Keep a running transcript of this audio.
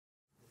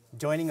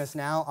Joining us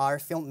now are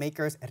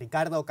filmmakers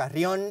Ricardo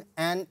Carrio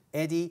and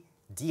Eddie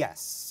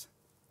Diaz.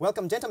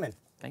 Welcome, gentlemen.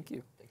 Thank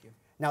you. Thank you.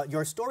 Now,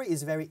 your story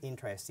is very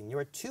interesting.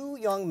 You're two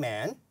young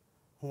men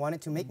who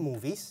wanted to make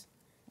movies,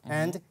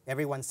 and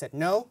everyone said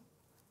no.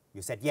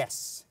 You said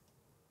yes.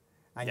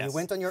 And you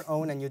went on your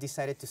own and you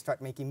decided to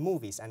start making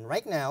movies. And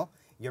right now,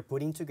 you're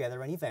putting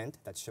together an event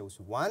that shows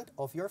one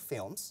of your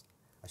films,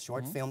 a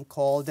short film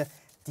called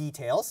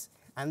Details,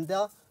 and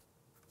the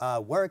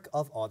work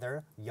of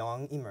other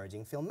young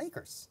emerging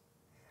filmmakers.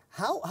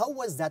 How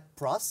was that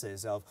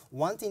process of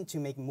wanting to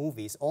make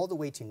movies all the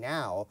way to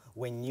now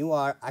when you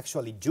are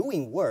actually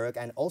doing work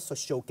and also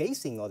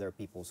showcasing other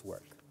people's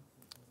work?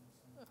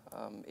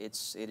 It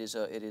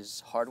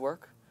is hard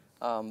work,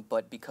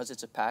 but because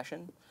it's a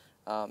passion,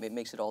 it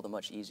makes it all the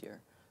much easier.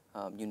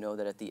 You know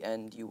that at the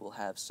end you will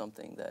have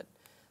something that,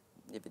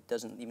 if it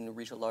doesn't even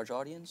reach a large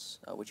audience,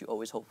 which you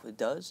always hope it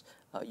does,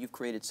 you've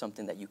created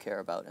something that you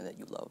care about and that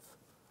you love.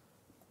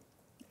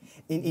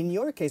 In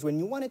your case, when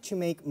you wanted to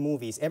make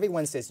movies,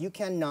 everyone says you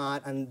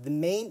cannot, and the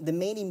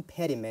main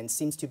impediment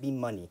seems to be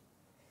money.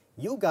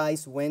 You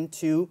guys went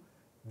to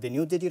the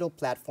new digital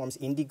platforms,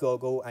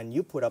 Indiegogo, and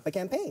you put up a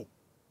campaign,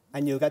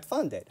 and you got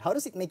funded. How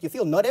does it make you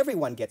feel? Not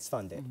everyone gets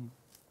funded.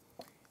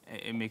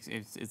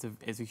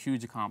 It's a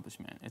huge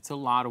accomplishment. It's a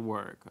lot of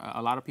work.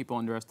 A lot of people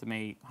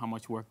underestimate how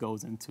much work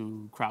goes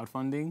into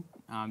crowdfunding.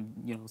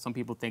 You know, some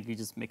people think you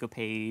just make a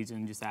page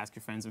and just ask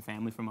your friends and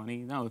family for money.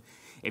 No,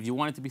 if you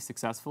want it to be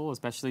successful,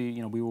 especially,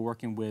 you know, we were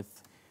working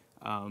with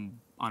on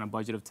a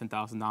budget of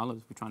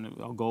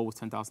 $10,000. Our goal was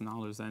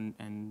 $10,000,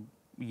 and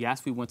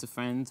yes, we went to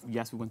friends.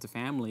 Yes, we went to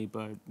family,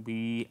 but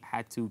we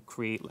had to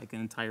create like an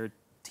entire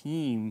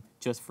team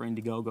just for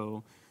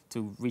Indiegogo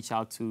to reach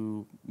out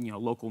to, you know,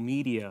 local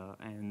media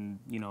and,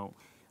 you know,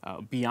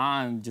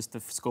 beyond just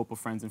the scope of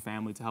friends and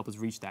family to help us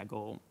reach that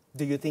goal.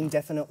 Do you think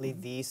definitely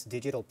these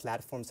digital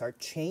platforms are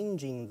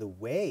changing the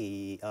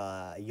way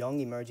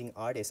young emerging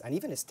artists and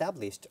even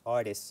established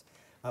artists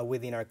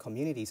within our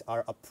communities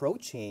are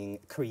approaching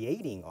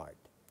creating art?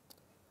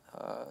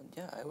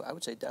 Yeah, I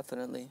would say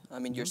definitely. I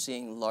mean, you're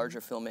seeing larger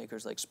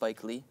filmmakers like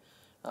Spike Lee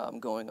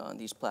going on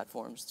these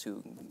platforms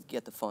to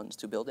get the funds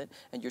to build it,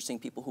 and you're seeing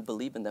people who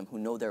believe in them, who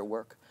know their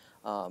work,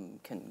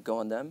 can go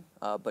on them,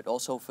 but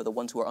also for the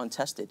ones who are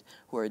untested,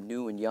 who are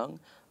new and young,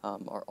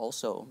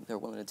 they're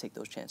willing to take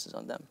those chances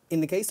on them. In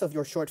the case of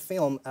your short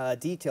film,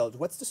 Details,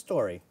 what's the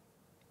story?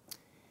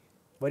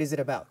 What is it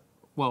about?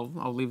 Well,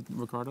 I'll leave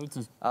Ricardo,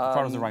 since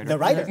Ricardo's the writer. The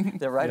writer.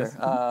 The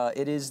writer.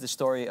 It is the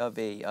story of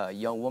a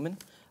young woman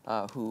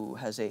who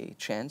has a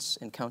chance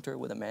encounter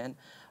with a man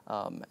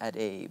at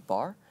a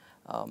bar.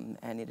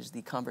 And it is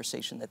the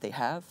conversation that they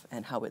have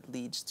and how it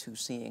leads to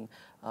seeing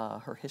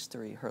her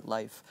history, her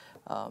life,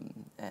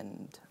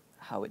 and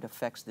how it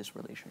affects this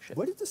relationship.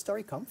 Where did the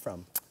story come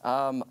from?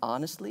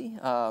 Honestly,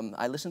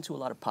 I listen to a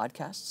lot of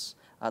podcasts.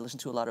 I listen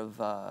to a lot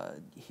of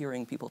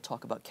hearing people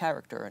talk about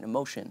character and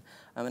emotion.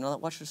 And I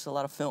watch just a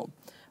lot of film.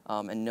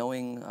 And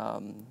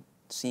knowing,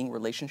 seeing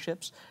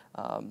relationships,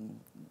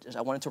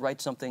 I wanted to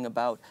write something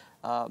about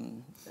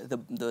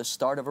the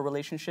start of a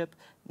relationship,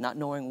 not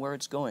knowing where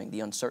it's going, the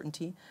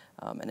uncertainty,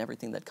 and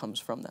everything that comes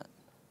from that.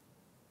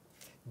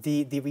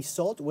 The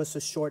result was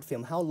a short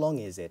film. How long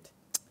is it?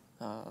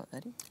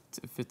 Eddie? It's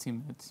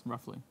 15 minutes,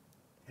 roughly.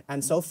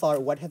 And so far,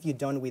 what have you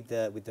done with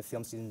the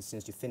film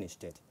since you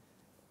finished it?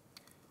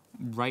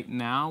 Right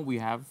now, we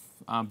have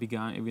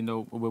begun, even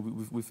though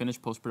we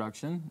finished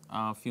post-production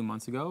a few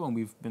months ago, and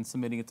we've been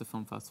submitting it to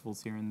film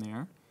festivals here and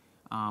there.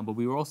 But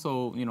we were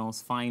also, you know,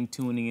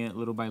 fine-tuning it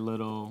little by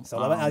little.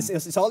 So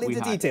it's all in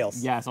the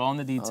details. Yeah, it's all in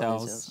the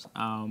details.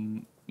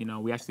 You know,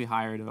 we actually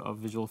hired a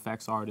visual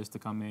effects artist to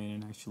come in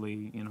and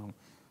actually, you know,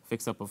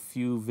 fix up a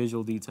few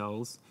visual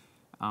details.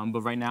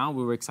 But right now,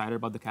 we were excited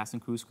about the cast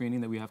and crew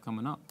screening that we have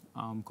coming up,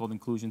 called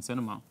Inclusion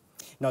Cinema.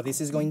 Now,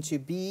 this is going to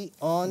be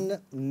on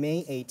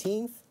May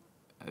 18th.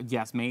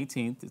 Yes, May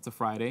 18th. It's a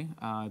Friday.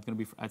 It's going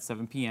to be at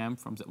 7 p.m.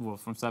 from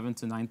 7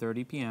 to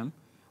 9:30 p.m.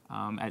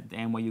 At the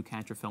NYU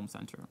Cantor Film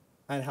Center.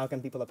 And how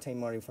can people obtain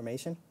more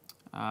information?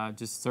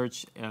 Just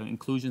search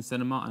Inclusion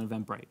Cinema on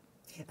Eventbrite.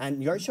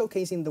 And you're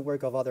showcasing the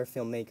work of other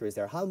filmmakers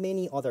there. How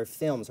many other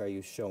films are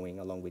you showing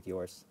along with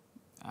yours?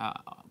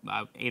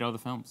 8 other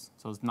films,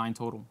 so it's 9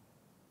 total.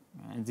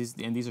 And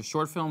these are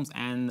short films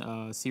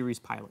and series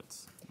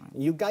pilots. Right?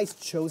 You guys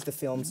chose the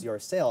films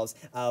yourselves.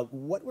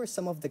 What were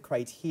some of the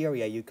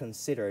criteria you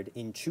considered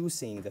in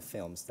choosing the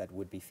films that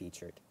would be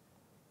featured?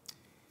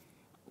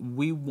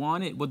 We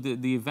wanted, well,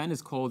 the event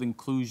is called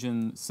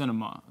Inclusion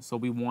Cinema, so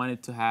we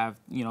wanted to have,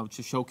 you know,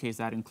 to showcase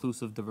that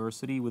inclusive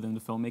diversity within the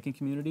filmmaking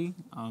community.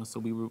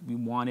 So we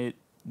wanted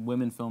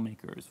women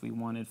filmmakers, we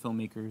wanted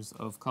filmmakers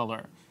of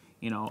color,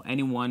 you know,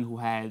 anyone who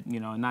had,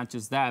 you know, not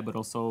just that, but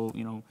also,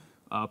 you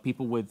know,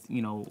 people with,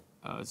 you know,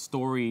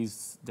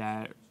 stories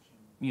that,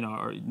 you know,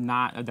 are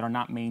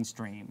not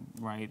mainstream,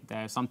 right?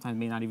 That sometimes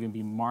may not even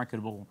be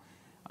marketable.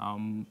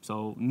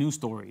 So new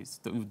stories,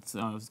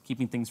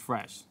 keeping things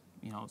fresh.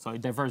 You know, so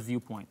diverse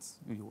viewpoints,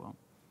 if you will.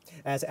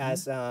 As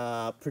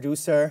a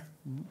producer,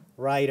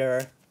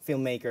 writer,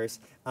 filmmakers.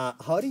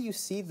 How do you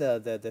see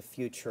the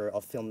future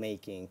of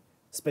filmmaking,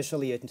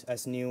 especially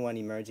as new and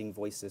emerging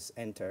voices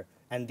enter,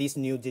 and these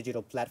new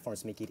digital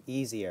platforms make it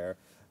easier,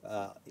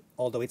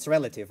 although it's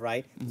relative,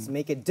 right? Mm-hmm.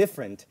 Make it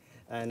different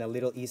and a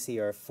little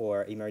easier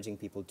for emerging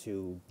people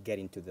to get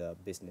into the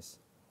business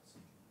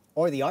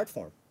or the art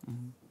form.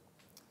 Mm-hmm.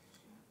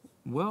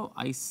 Well,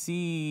 I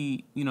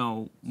see,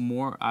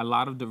 a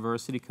lot of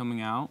diversity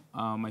coming out.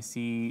 I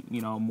see,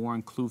 more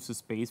inclusive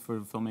space for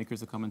filmmakers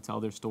to come and tell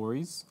their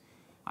stories.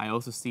 I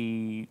also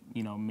see,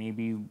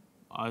 maybe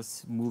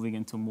us moving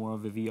into more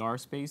of a VR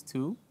space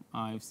too.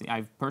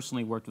 I've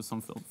personally worked with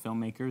some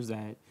filmmakers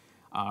that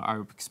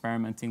are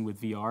experimenting with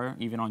VR,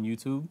 even on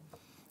YouTube,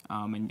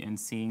 and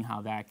seeing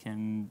how that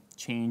can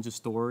change a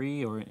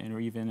story or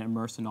even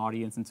immerse an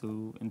audience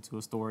into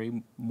a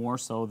story more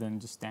so than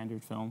just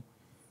standard film.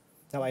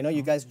 Now, I know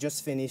you guys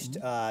just finished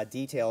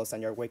Details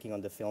and you're working on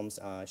the film's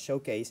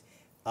showcase,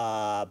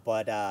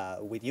 but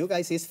with you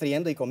guys, it's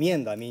friendo y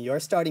comiendo. I mean,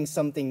 you're starting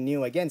something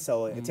new again,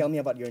 so tell me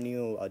about your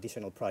new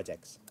additional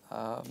projects.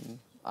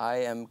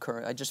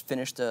 I just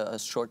finished a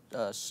short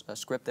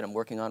script that I'm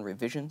working on,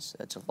 revisions.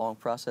 It's a long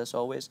process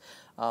always,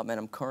 and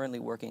I'm currently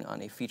working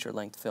on a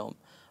feature-length film.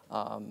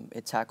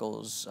 It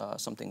tackles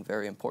something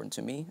very important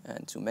to me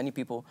and to many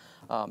people.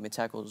 It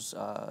tackles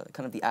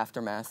kind of the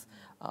aftermath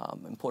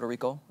in Puerto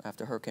Rico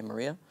after Hurricane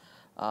Maria,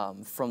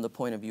 from the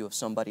point of view of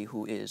somebody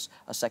who is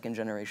a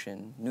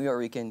second-generation New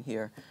Yorican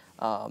here,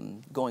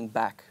 going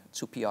back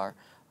to PR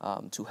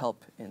to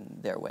help in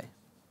their way.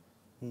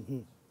 Mm-hmm.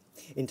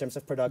 In terms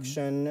of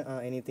production,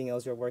 anything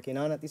else you're working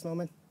on at this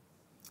moment?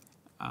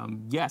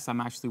 Yes,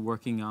 I'm actually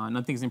working on,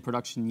 nothing's in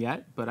production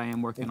yet, but I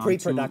am working on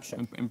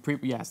pre-production. In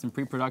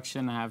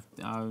pre-production. I have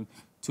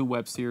 2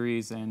 web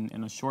series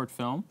and a short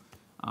film.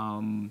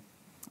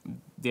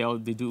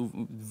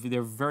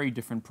 They're very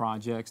different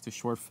projects. The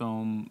short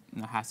film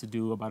has to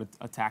do about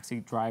a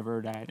taxi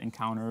driver that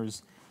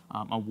encounters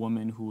a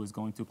woman who is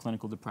going through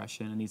clinical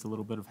depression and needs a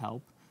little bit of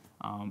help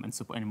and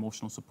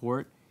emotional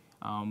support.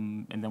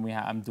 And then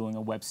I'm doing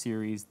a web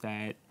series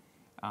that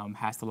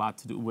has a lot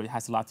to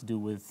do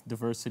with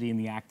diversity in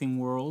the acting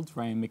world,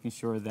 right? And making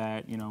sure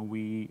that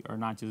we are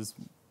not just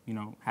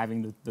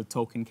having the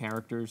token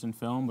characters in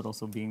film, but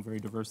also being very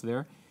diverse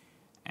there.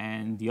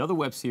 And the other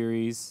web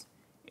series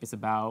is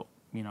about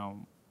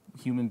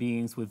human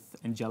beings with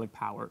angelic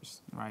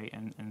powers, right?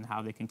 And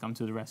how they can come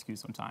to the rescue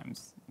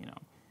sometimes.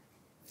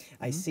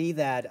 I see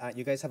that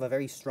you guys have a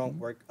very strong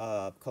work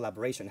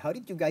collaboration. How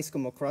did you guys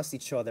come across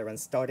each other and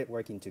started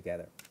working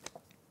together?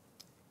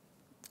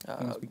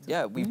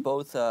 Yeah, we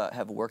both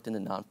have worked in the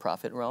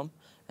nonprofit realm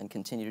and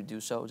continue to do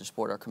so to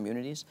support our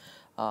communities.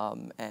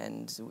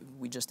 And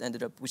we just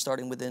we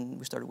started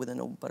within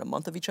about a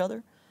month of each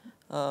other,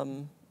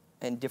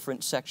 and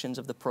different sections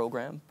of the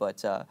program.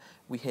 But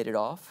we hit it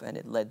off, and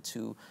it led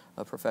to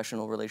a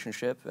professional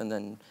relationship, and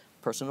then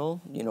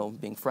personal,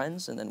 being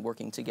friends, and then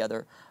working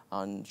together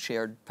on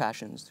shared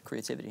passions,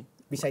 creativity.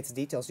 Besides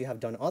Details, you have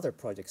done other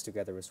projects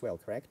together as well,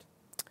 correct?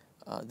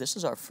 This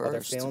is our first.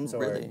 Other films,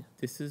 really.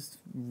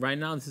 Right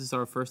now, this is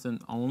our first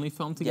and only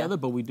film together,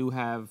 but we do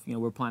have,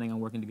 we're planning on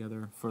working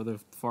together for the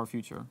far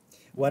future.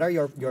 What are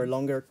your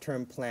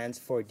longer-term plans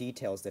for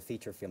Details, the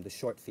feature film, the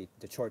short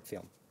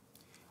film?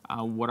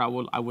 What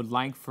I would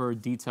like for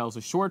Details,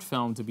 a short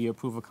film, to be a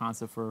proof of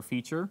concept for a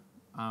feature.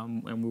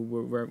 And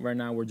right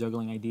now we're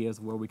juggling ideas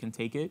where we can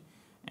take it.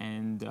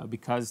 And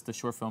because the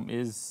short film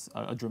is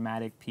a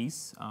dramatic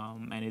piece,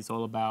 and it's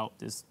all about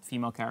this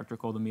female character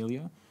called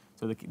Amelia,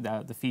 so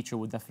the feature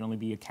would definitely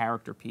be a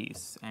character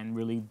piece and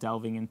really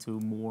delving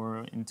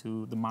more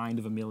into the mind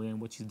of Amelia and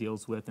what she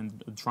deals with and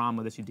the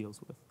trauma that she deals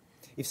with.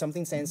 If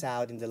something stands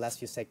out in the last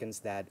few seconds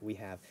that we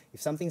have,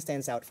 if something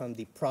stands out from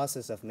the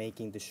process of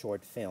making the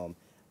short film,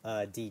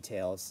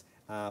 Details,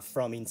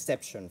 from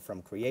inception,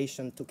 from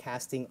creation to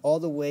casting, all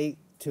the way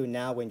to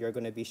now when you're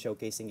going to be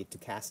showcasing it to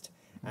cast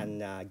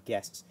and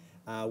guests,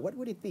 what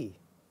would it be?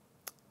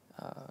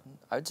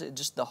 I would say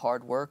just the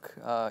hard work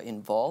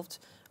involved.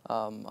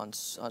 On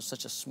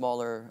such a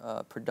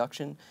smaller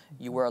production,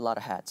 you wear a lot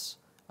of hats.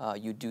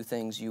 You do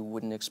things you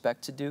wouldn't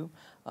expect to do,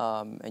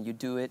 and you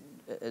do it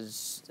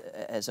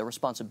as a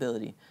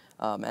responsibility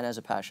and as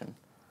a passion.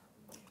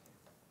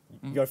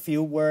 Your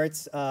few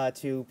words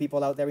to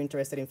people out there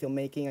interested in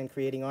filmmaking and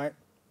creating art?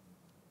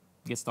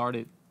 Get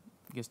started.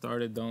 Get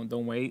started.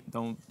 Don't wait.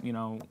 Don't,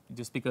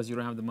 just because you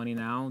don't have the money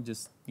now,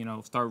 just,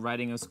 start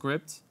writing a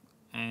script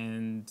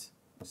and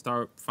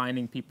start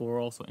finding people who are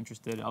also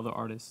interested, other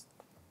artists.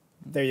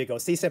 There you go.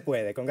 Sí se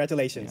puede.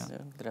 Congratulations. Yeah.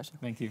 Gracias.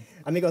 Thank you.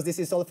 Amigos, this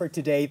is all for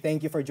today.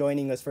 Thank you for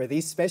joining us for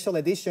this special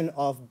edition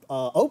of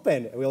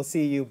Open. We'll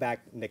see you back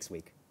next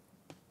week.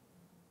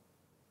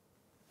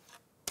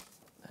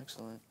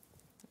 Excellent.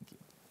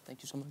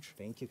 Thank you so much.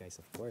 Thank you, guys.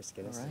 Of course.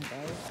 Get us all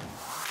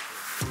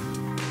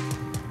right.